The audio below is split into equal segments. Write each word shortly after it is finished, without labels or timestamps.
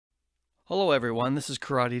Hello, everyone. This is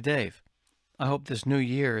Karate Dave. I hope this new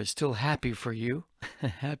year is still happy for you.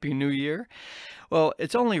 Happy New Year. Well,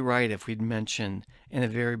 it's only right if we'd mention in the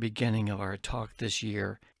very beginning of our talk this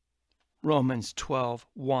year, Romans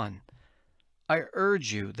 12:1. I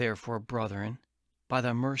urge you, therefore, brethren, by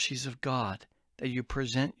the mercies of God, that you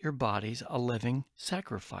present your bodies a living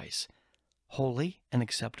sacrifice, holy and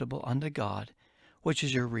acceptable unto God, which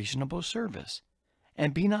is your reasonable service.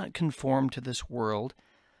 And be not conformed to this world,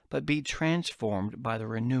 but be transformed by the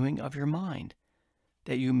renewing of your mind,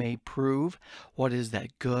 that you may prove what is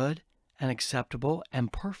that good and acceptable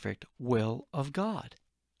and perfect will of God.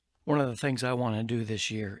 One of the things I want to do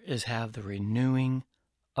this year is have the renewing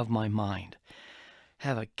of my mind,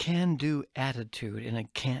 have a can-do attitude in a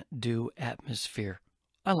can't-do atmosphere.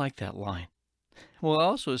 I like that line. Well, it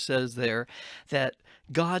also says there that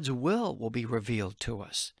God's will be revealed to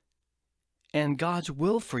us. And God's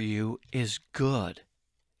will for you is good.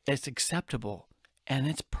 It's acceptable, and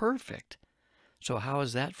it's perfect. So how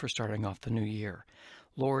is that for starting off the new year?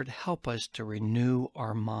 Lord, help us to renew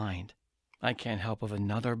our mind. I can't help of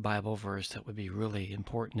another Bible verse that would be really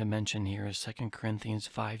important to mention here is 2 Corinthians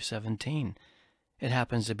 5:17. It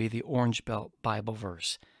happens to be the Orange Belt Bible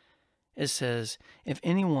verse. It says, if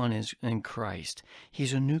anyone is in Christ,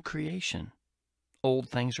 he's a new creation. Old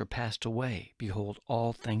things are passed away. Behold,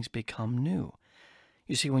 all things become new.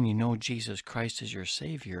 You see, when you know Jesus Christ as your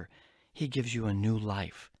Savior, He gives you a new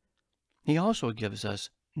life. He also gives us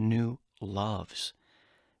new loves.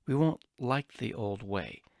 We won't like the old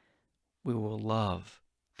way. We will love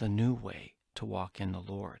the new way to walk in the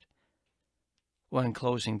Lord. Well, in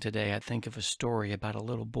closing today, I think of a story about a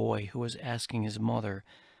little boy who was asking his mother,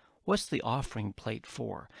 what's the offering plate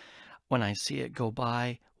for? When I see it go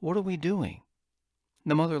by, what are we doing?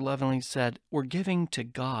 The mother lovingly said, we're giving to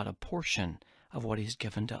God a portion of what He's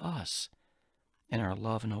given to us in our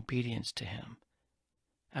love and obedience to Him.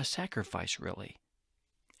 A sacrifice, really.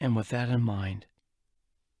 And with that in mind,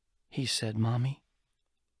 he said, Mommy,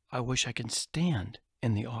 I wish I could stand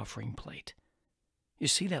in the offering plate. You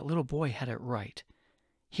see, that little boy had it right.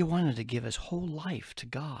 He wanted to give his whole life to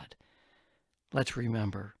God. Let's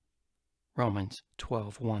remember Romans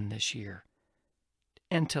 12:1 this year.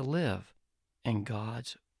 And to live in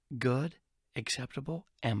God's good, acceptable,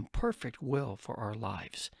 and perfect will for our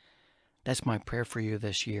lives. That's my prayer for you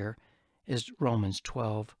this year, is Romans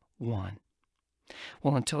 12:1.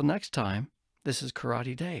 Well, until next time, this is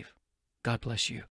Karate Dave. God bless you.